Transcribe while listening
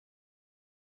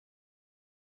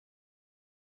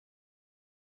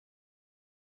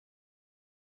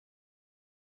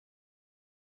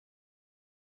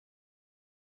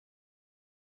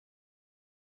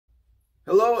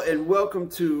Hello and welcome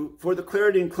to For the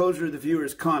Clarity and Closure of the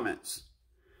Viewer's Comments.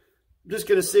 I'm just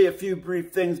going to say a few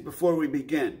brief things before we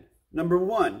begin. Number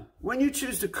one, when you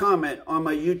choose to comment on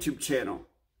my YouTube channel,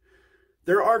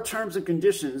 there are terms and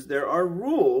conditions, there are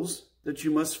rules that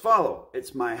you must follow.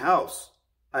 It's my house.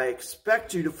 I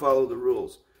expect you to follow the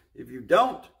rules. If you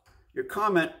don't, your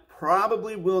comment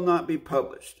probably will not be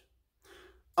published.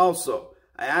 Also,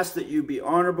 I ask that you be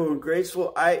honorable and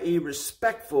graceful, i.e.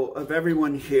 respectful of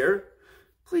everyone here.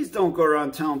 Please don't go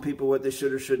around telling people what they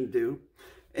should or shouldn't do.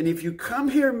 And if you come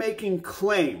here making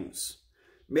claims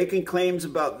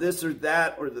about this or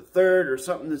that or the third or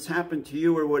something that's happened to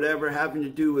you or whatever having to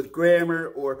do with grammar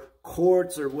or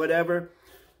courts or whatever,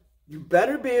 you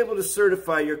better be able to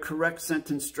certify your correct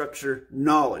sentence structure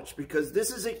knowledge, because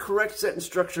this is a correct sentence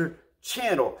structure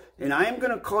channel and I am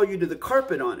going to call you to the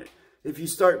carpet on it if you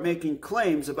start making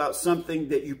claims about something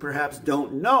that you perhaps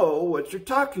don't know what you're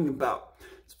talking about.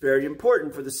 It's very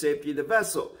important for the safety of the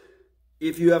vessel.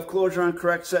 If you have closure on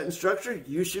correct sentence structure,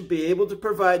 you should be able to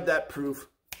provide that proof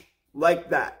like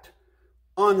that,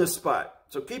 on the spot.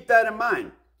 So keep that in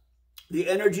mind. The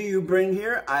energy you bring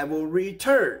here, I will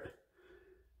return.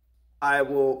 I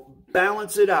will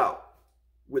balance it out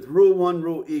with Rule 1,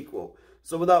 Rule Equal.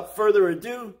 So without further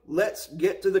ado, let's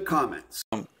get to the comments.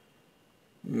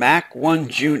 Mac1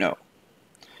 Juno,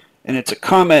 and it's a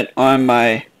comment on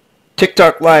my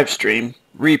TikTok live stream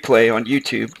replay on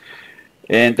YouTube,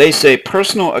 and they say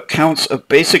personal accounts of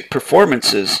basic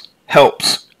performances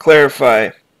helps clarify.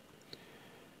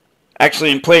 Actually,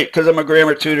 in plain, because I'm a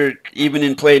grammar tutor, even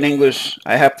in plain English,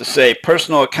 I have to say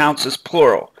personal accounts is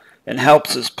plural and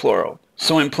helps is plural.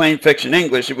 So in plain fiction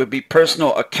English, it would be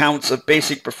personal accounts of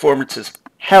basic performances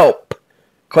help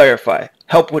clarify.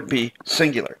 Help would be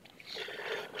singular.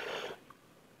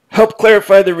 Help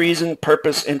clarify the reason,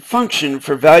 purpose, and function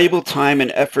for valuable time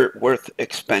and effort worth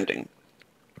expending.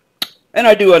 And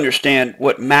I do understand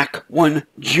what Mac1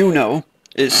 Juno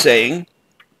is saying,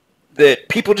 that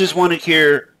people just want to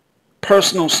hear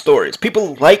personal stories.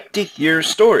 People like to hear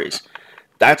stories.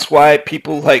 That's why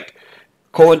people like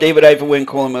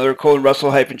David-WYNN, Miller,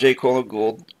 Russell J.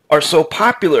 Gould are so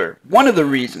popular. One of the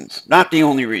reasons, not the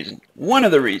only reason, one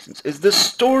of the reasons is the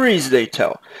stories they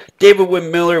tell. David-WYNN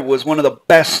Miller was one of the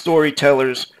best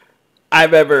storytellers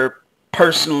I've ever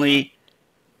personally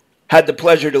had the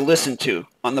pleasure to listen to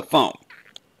on the phone.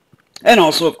 And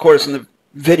also, of course, in the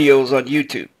videos on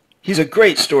YouTube. He's a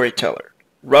great storyteller.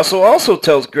 Russell also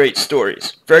tells great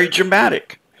stories, very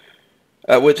dramatic,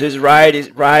 with his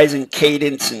rise in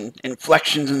cadence and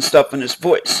inflections and stuff in his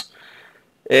voice.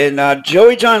 And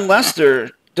Joey John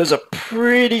Lester does a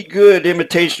pretty good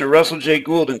imitation of Russell J.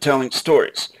 Gould in telling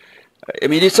stories. I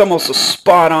mean, it's almost a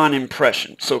spot-on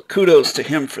impression, so kudos to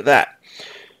him for that.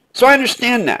 So I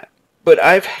understand that, but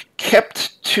I've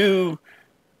kept to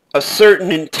a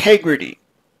certain integrity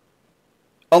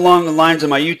along the lines of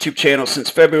my YouTube channel since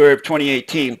February of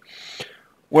 2018,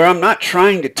 where I'm not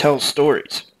trying to tell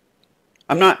stories.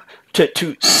 I'm not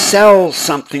to sell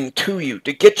something to you,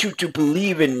 to get you to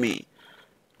believe in me.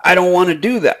 I don't want to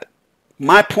do that.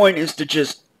 My point is to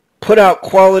just put out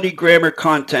quality grammar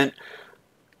content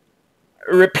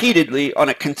repeatedly on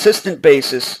a consistent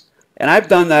basis, and I've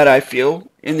done that, I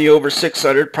feel, in the over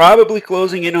 600, probably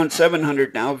closing in on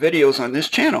 700 now, videos on this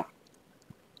channel.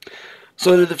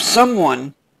 So that if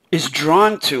someone is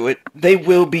drawn to it, they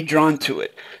will be drawn to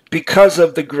it because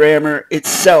of the grammar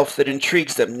itself that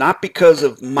intrigues them, not because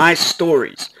of my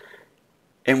stories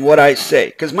and what I say,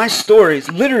 because my stories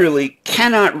literally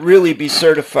cannot really be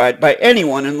certified by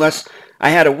anyone unless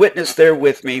I had a witness there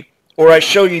with me or I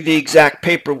show you the exact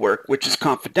paperwork, which is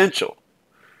confidential.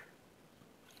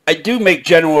 I do make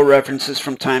general references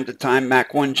from time to time,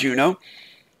 Mac1 Juno,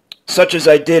 such as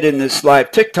I did in this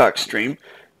live TikTok stream,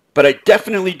 but I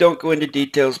definitely don't go into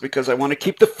details because I want to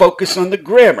keep the focus on the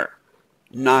grammar,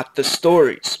 not the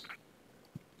stories.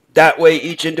 That way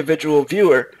each individual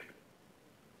viewer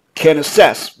can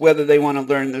assess whether they want to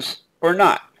learn this or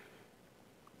not,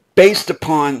 based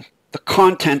upon the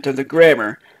content of the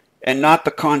grammar and not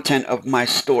the content of my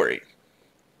story.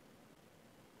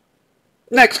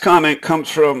 Next comment comes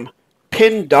from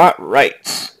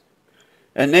Pin.Rights,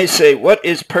 and they say, what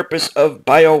is purpose of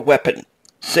bioweapon?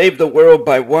 Save the world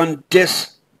by one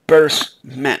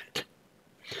disbursement.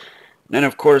 And then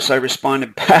of course I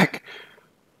responded back,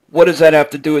 what does that have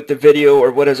to do with the video,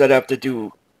 or what does that have to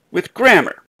do with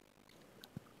grammar?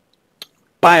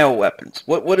 Bioweapons.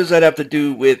 What does that have to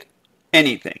do with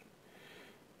anything?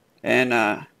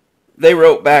 And they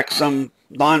wrote back some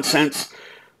nonsense.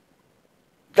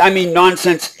 I mean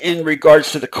nonsense in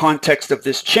regards to the context of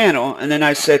this channel. And then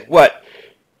I said, what?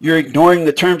 You're ignoring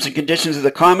the terms and conditions of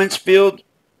the comments field,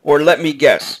 or let me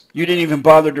guess, you didn't even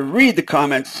bother to read the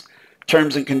comments,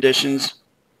 terms and conditions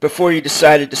before you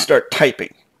decided to start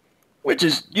typing, which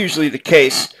is usually the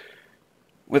case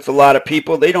with a lot of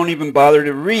people. They don't even bother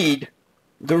to read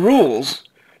the rules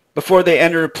before they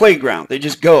enter a playground. They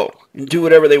just go and do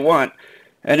whatever they want.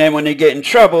 And then when they get in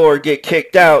trouble or get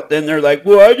kicked out, then they're like,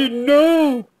 well, I didn't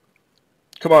know.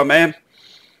 Come on, man.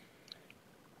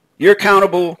 You're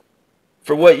accountable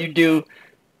for what you do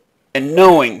and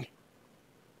knowing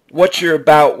what you're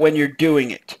about when you're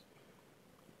doing it.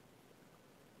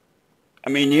 I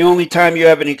mean, the only time you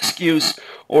have an excuse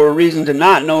or a reason to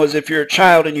not know is if you're a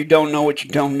child and you don't know what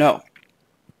you don't know.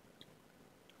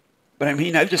 But I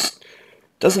mean,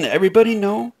 doesn't everybody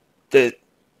know that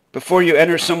before you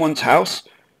enter someone's house,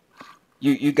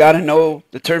 you got to know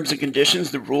the terms and conditions,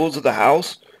 the rules of the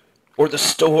house, or the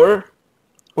store,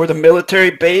 or the military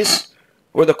base,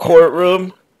 or the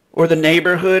courtroom, or the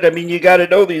neighborhood? I mean, you got to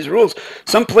know these rules.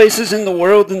 Some places in the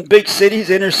world, in big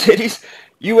cities, inner cities,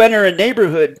 you enter a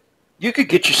neighborhood, you could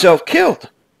get yourself killed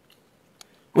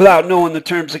without knowing the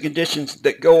terms and conditions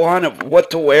that go on of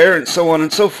what to wear and so on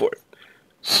and so forth.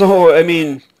 So, I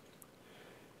mean,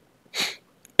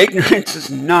 ignorance is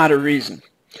not a reason.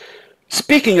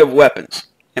 Speaking of weapons,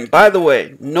 and by the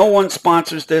way, no one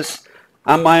sponsors this.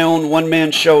 I'm my own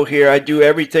one-man show here. I do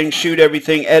everything, shoot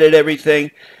everything, edit everything.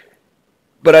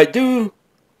 But I do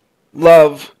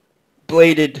love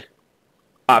bladed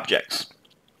objects.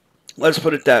 Let's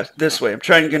put it this way.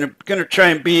 I'm gonna try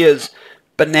and be as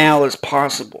banal as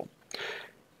possible.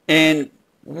 And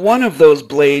one of those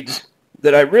blades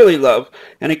that I really love,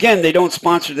 and again, they don't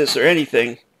sponsor this or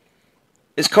anything,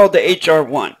 is called the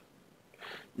HR1.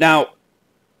 Now,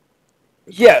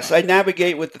 yes, I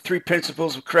navigate with the 3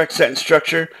 principles of correct sentence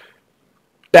structure,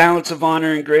 balance of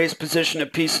honor and grace, position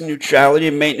of peace and neutrality,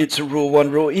 and maintenance of rule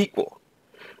 1, rule equal.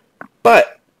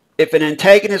 But if an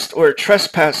antagonist or a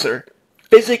trespasser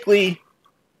physically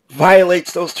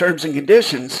violates those terms and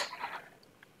conditions,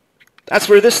 that's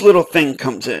where this little thing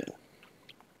comes in.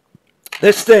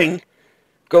 This thing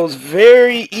goes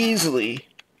very easily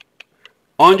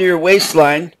onto your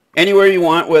waistline, anywhere you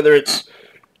want, whether it's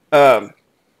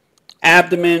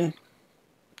abdomen,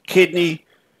 kidney,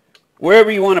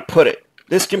 wherever you want to put it.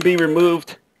 This can be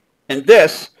removed, and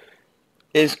this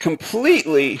is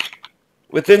completely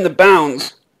within the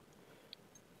bounds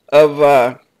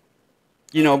of,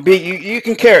 you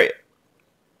can carry it.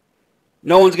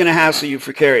 No one's going to hassle you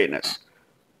for carrying this.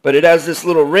 But it has this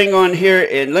little ring on here,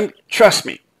 and trust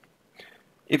me,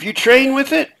 if you train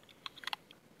with it,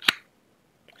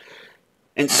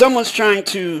 and someone's trying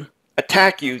to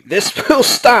attack you, this will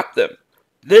stop them.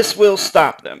 This will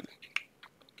stop them.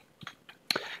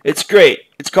 It's great.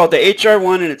 It's called the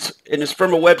HR1, and it's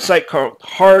from a website called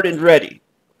Hard and Ready.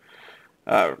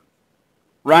 Ryan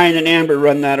and Amber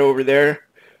run that over there.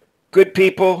 Good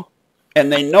people,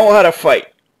 and they know how to fight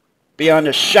beyond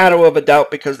a shadow of a doubt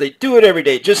because they do it every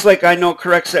day. Just like I know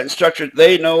correct sentence structure,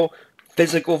 they know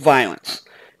physical violence,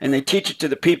 and they teach it to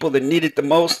the people that need it the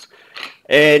most.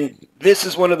 And this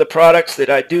is one of the products that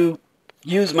I do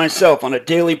use myself on a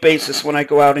daily basis when I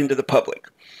go out into the public.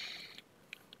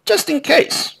 Just in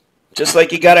case. Just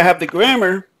like you got to have the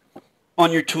grammar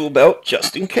on your tool belt,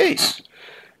 just in case.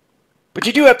 But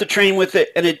you do have to train with it,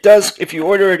 and it does, if you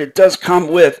order it, it does come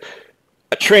with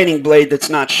a training blade that's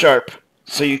not sharp,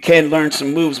 so you can learn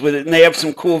some moves with it. And they have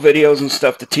some cool videos and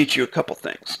stuff to teach you a couple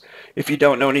things if you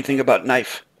don't know anything about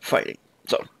knife fighting.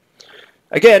 So,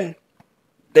 again,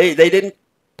 they didn't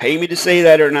pay me to say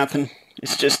that or nothing.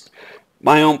 It's just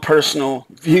my own personal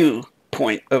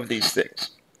viewpoint of these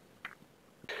things.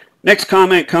 Next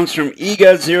comment comes from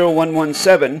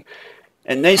EGA0117,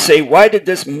 and they say, why did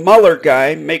this Mueller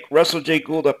guy make Russell J.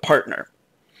 Gould a partner?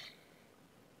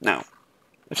 Now,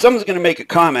 if someone's going to make a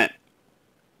comment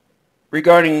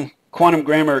regarding quantum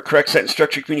grammar or correct sentence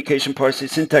structure, communication, parsing,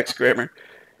 syntax grammar,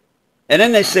 and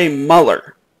then they say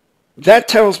Mueller, that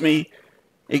tells me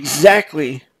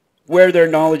exactly where their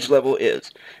knowledge level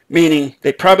is. Meaning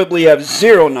they probably have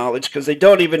zero knowledge because they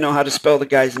don't even know how to spell the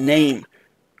guy's name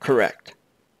correct.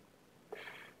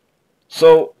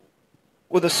 So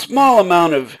with a small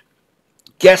amount of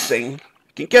guessing, you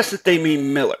can guess that they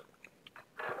mean Miller.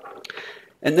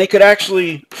 And they could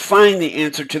actually find the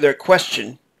answer to their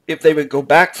question if they would go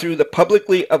back through the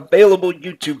publicly available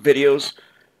YouTube videos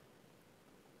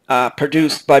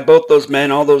produced by both those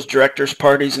men, all those directors'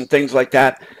 parties and things like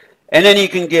that. And then you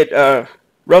can get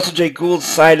Russell J. Gould's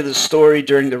side of the story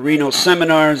during the Reno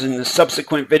seminars and the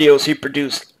subsequent videos he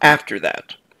produced after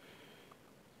that,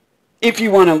 if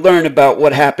you want to learn about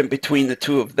what happened between the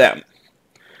two of them.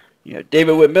 You had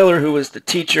David-WYNN Miller, who was the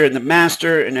teacher and the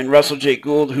master, and then Russell J.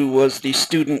 Gould, who was the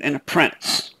student and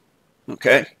apprentice.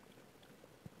 Okay?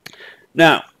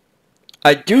 Now,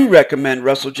 I do recommend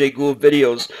Russell J. Gould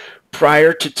videos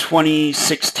prior to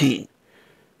 2016.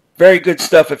 Very good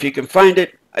stuff if you can find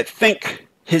it. I think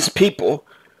his people,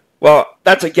 well,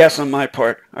 that's a guess on my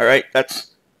part, all right?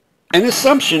 That's an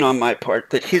assumption on my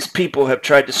part that his people have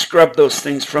tried to scrub those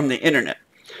things from the internet.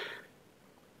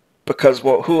 Because,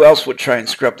 well, who else would try and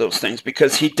scrub those things?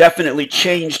 Because he definitely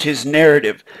changed his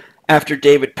narrative after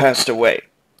David passed away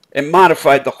and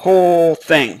modified the whole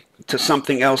thing to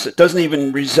something else that doesn't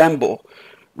even resemble,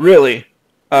 really,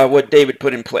 what David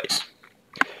put in place.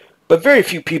 But very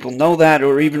few people know that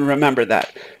or even remember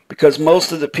that, because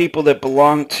most of the people that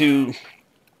belong to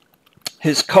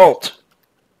his cult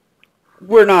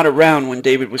were not around when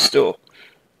David was still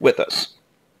with us.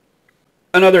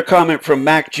 Another comment from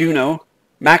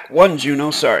Mac1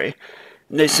 Juno, sorry.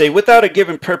 And they say, without a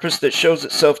given purpose that shows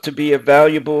itself to be a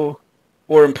valuable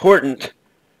or important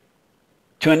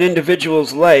to an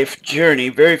individual's life journey,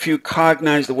 very few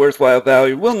cognize the worthwhile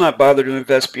value, will not bother to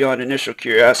invest beyond initial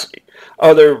curiosity.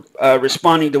 Oh, they're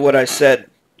responding to what I said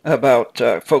about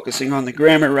focusing on the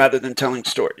grammar rather than telling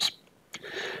stories.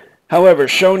 However,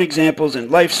 shown examples in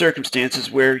life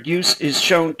circumstances where use is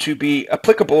shown to be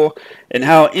applicable and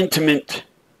how intimate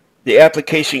the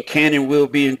application can and will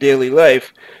be in daily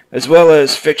life, as well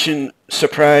as fiction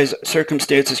surprise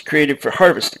circumstances created for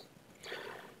harvesting.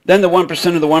 Then the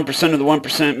 1% of the 1% of the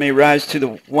 1% may rise to the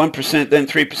 1%, then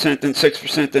 3%, then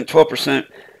 6%, then 12%.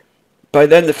 By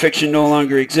then the fiction no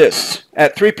longer exists.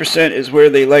 At 3% is where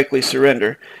they likely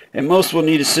surrender, and most will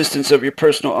need assistance of your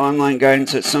personal online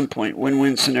guidance at some point.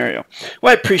 Win-win scenario.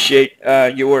 Well, I appreciate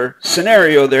your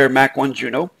scenario there, Mac1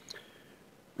 Juno.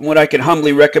 And what I can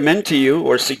humbly recommend to you,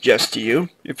 or suggest to you,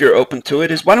 if you're open to it,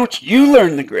 is why don't you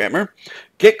learn the grammar,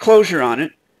 get closure on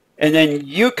it, and then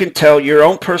you can tell your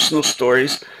own personal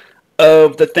stories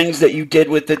of the things that you did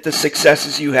with it, the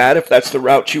successes you had, if that's the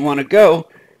route you want to go,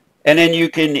 and then you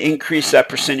can increase that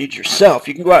percentage yourself.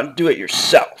 You can go out and do it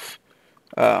yourself,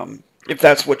 if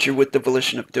that's what you're with the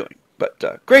volition of doing.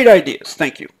 But great ideas.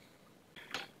 Thank you.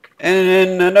 And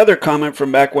then another comment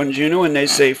from Mac1 Juno, and they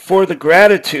say, for the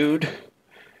gratitude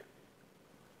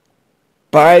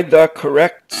by the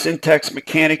correct syntax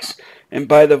mechanics and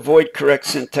by the void correct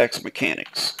syntax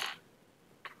mechanics.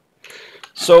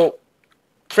 So,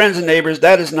 friends and neighbors,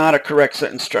 that is not a correct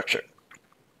sentence structure.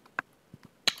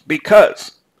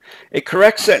 Because a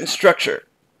correct sentence structure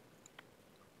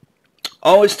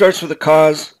always starts with a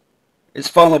cause, is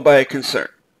followed by a concern.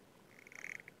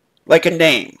 Like a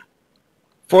name.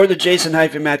 For the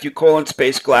Jason-Matthew :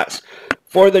 glass.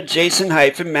 For the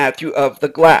Jason-Matthew of the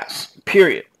glass.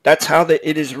 Period. That's how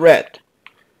it is read.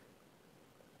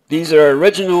 These are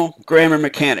original grammar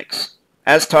mechanics,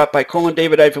 as taught by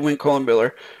David-WYNN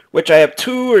Miller, which I have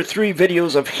 2 or 3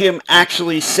 videos of him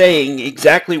actually saying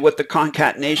exactly what the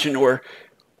concatenation or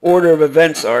order of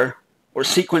events are, or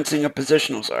sequencing of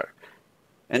positionals are.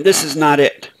 And this is not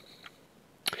it.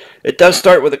 It does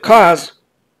start with a cause,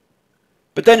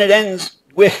 but then it ends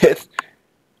with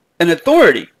an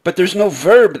authority, but there's no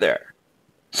verb there.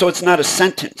 So it's not a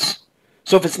sentence.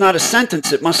 So if it's not a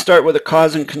sentence, it must start with a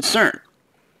cause and concern.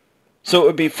 So it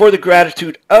would be for the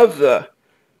gratitude of the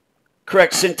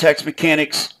correct syntax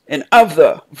mechanics and of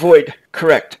the void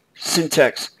correct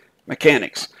syntax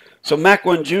mechanics. So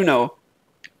Mac1 Juno,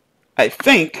 I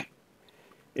think,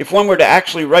 if one were to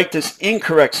actually write this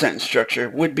incorrect sentence structure,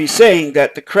 would be saying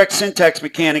that the correct syntax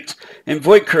mechanics and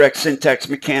void correct syntax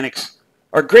mechanics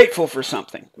are grateful for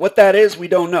something. What that is, we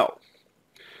don't know.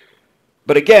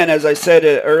 But again, as I said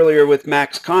earlier with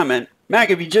Mac's comment,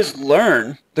 Mac, if you just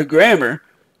learn the grammar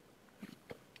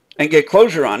and get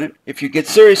closure on it, if you get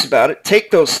serious about it,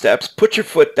 take those steps, put your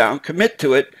foot down, commit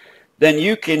to it, then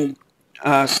you can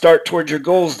start towards your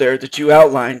goals there that you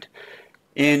outlined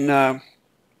in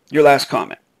your last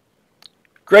comment.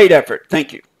 Great effort.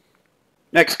 Thank you.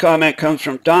 Next comment comes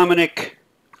from Dominic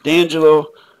D'Angelo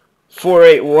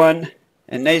 481,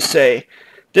 and they say,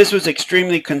 this was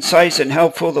extremely concise and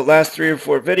helpful. The last 3 or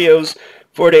 4 videos,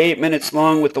 4 to 8 minutes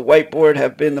long with the whiteboard,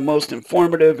 have been the most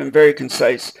informative and very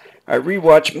concise. I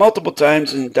rewatched multiple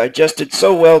times and digested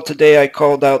so well today I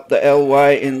called out the ly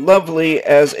in lovely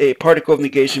as a particle of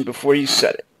negation before you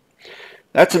said it.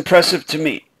 That's impressive to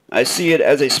me. I see it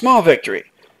as a small victory,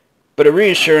 but a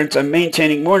reassurance I'm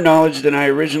maintaining more knowledge than I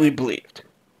originally believed.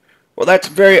 Well, that's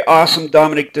very awesome,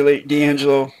 Dominic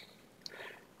D'Angelo,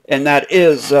 and that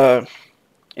is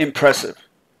impressive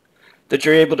that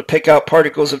you're able to pick out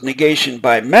particles of negation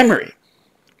by memory.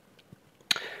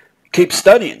 Keep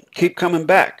studying. Keep coming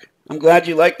back. I'm glad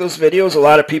you like those videos. A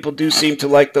lot of people do seem to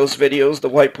like those videos, the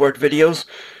whiteboard videos.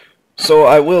 So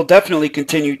I will definitely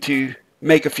continue to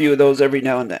make a few of those every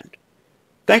now and then.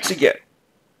 Thanks again.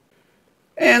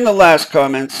 And the last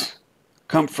comments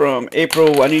come from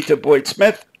April Juanita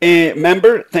Boyd-Smith, a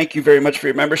member. Thank you very much for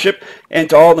your membership. And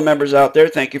to all the members out there,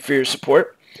 thank you for your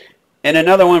support. And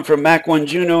another one from Mac1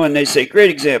 Juno, and they say, great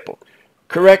example.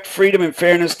 Correct freedom and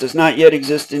fairness does not yet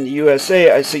exist in the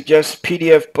USA. I suggest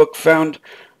PDF book found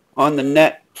on the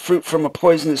net, Fruit from a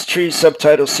Poisonous Tree,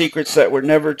 subtitle Secrets That Were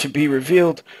Never to Be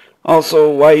Revealed.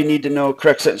 Also, why you need to know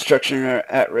correct sentence structure and are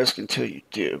at risk until you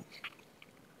do.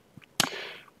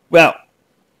 Well,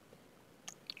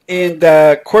 in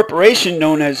the corporation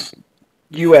known as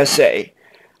USA,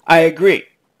 I agree.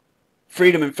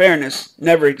 Freedom and fairness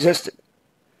never existed.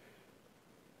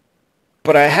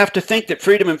 But I have to think that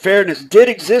freedom and fairness did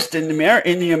exist in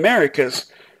the Americas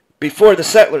before the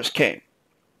settlers came.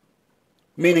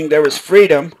 Meaning there was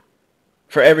freedom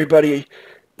for everybody.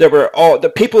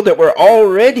 The people that were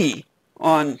already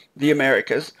on the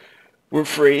Americas were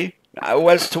free.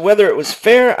 As to whether it was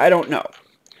fair, I don't know.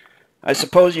 I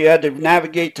suppose you had to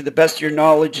navigate to the best of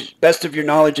your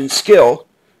knowledge and skill,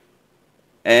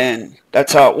 and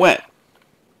that's how it went.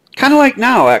 Kind of like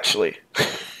now, actually.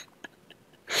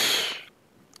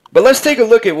 But let's take a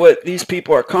look at what these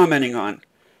people are commenting on.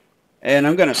 And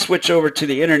I'm going to switch over to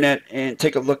the internet and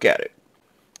take a look at it.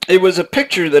 It was a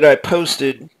picture that I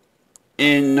posted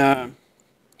in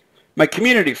my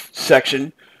community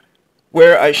section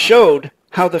where I showed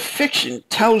how the fiction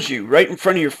tells you right in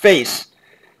front of your face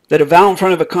that a vowel in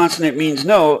front of a consonant means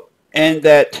no, and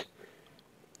that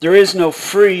there is no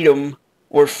freedom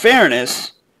or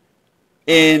fairness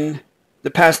in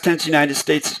the past tense United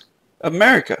States of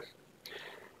America.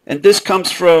 And this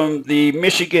comes from the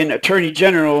Michigan Attorney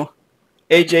General,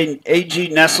 A.G.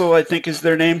 Nessel, I think is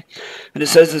their name. And it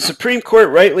says, the Supreme Court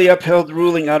rightly upheld the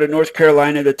ruling out of North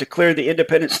Carolina that declared the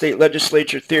independent state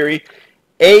legislature theory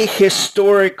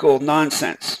ahistorical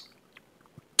nonsense.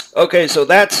 Okay, so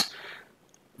that's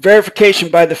verification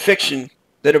by the fiction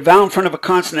that a vowel in front of a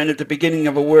consonant at the beginning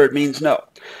of a word means no.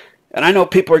 And I know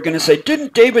people are going to say,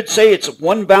 didn't David say it's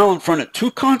one vowel in front of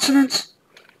two consonants?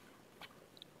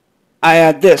 I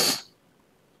add this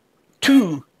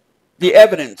to the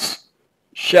evidence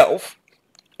shelf.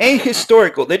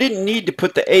 Ahistorical. They didn't need to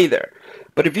put the A there.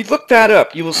 But if you look that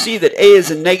up, you will see that A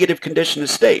is a negative condition of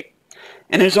state.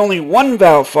 And there's only one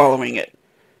vowel following it.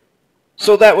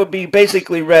 So that would be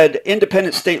basically read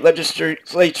independent state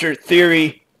legislature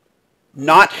theory,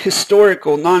 not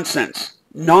historical nonsense.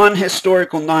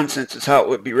 Non-historical nonsense is how it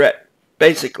would be read,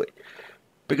 basically.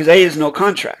 Because A is no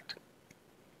contract.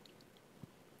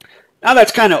 Now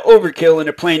that's kind of overkill in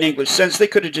a plain English sense. They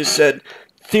could have just said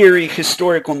theory,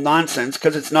 historical nonsense,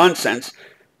 because it's nonsense.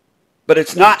 But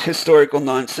it's not historical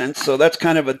nonsense, so that's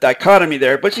kind of a dichotomy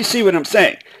there. But you see what I'm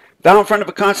saying. Vowel in front of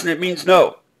a consonant means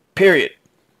no, period.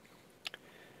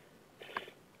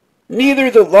 Neither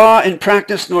the law in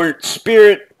practice nor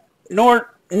spirit,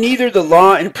 neither the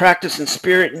law in practice and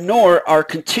spirit, nor our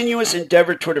continuous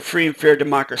endeavor toward a free and fair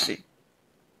democracy.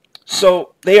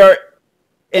 So they are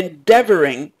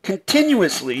endeavoring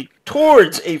continuously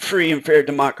towards a free and fair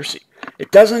democracy.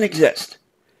 It doesn't exist.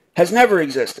 Has never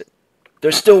existed.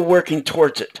 They're still working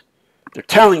towards it. They're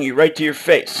telling you right to your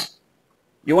face,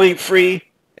 you ain't free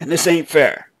and this ain't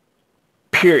fair.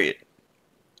 Period.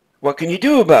 What can you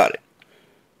do about it?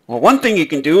 Well, one thing you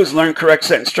can do is learn correct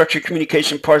sentence structure,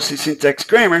 communication, parsing, syntax,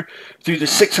 grammar through the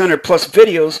 600 plus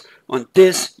videos on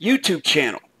this YouTube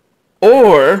channel.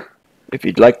 Or if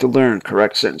you'd like to learn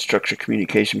correct sentence structure,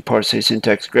 communication, parse,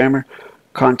 syntax, grammar,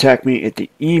 contact me at the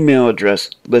email address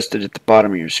listed at the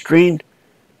bottom of your screen.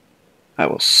 I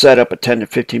will set up a 10 to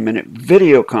 15 minute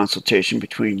video consultation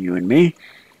between you and me.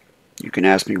 You can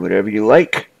ask me whatever you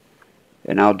like,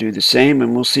 and I'll do the same,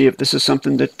 and we'll see if this is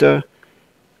something that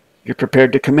you're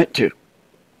prepared to commit to.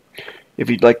 If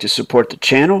you'd like to support the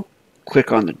channel,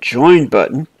 click on the join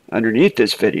button underneath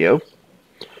this video.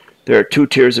 There are 2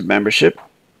 tiers of membership.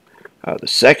 The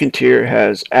second tier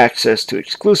has access to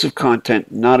exclusive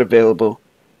content not available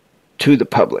to the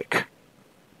public.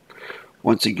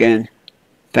 Once again,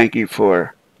 thank you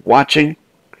for watching.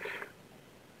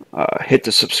 Hit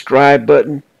the subscribe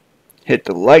button, hit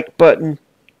the like button,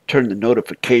 turn the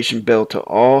notification bell to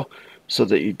all so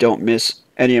that you don't miss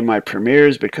any of my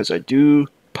premieres, because I do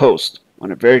post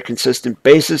on a very consistent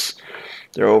basis.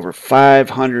 There are over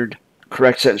 500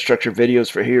 correct sentence structure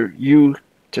videos for you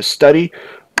to study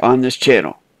on this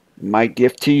channel. My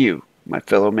gift to you, my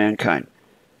fellow mankind.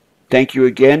 Thank you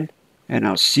again, and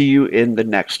I'll see you in the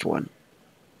next one.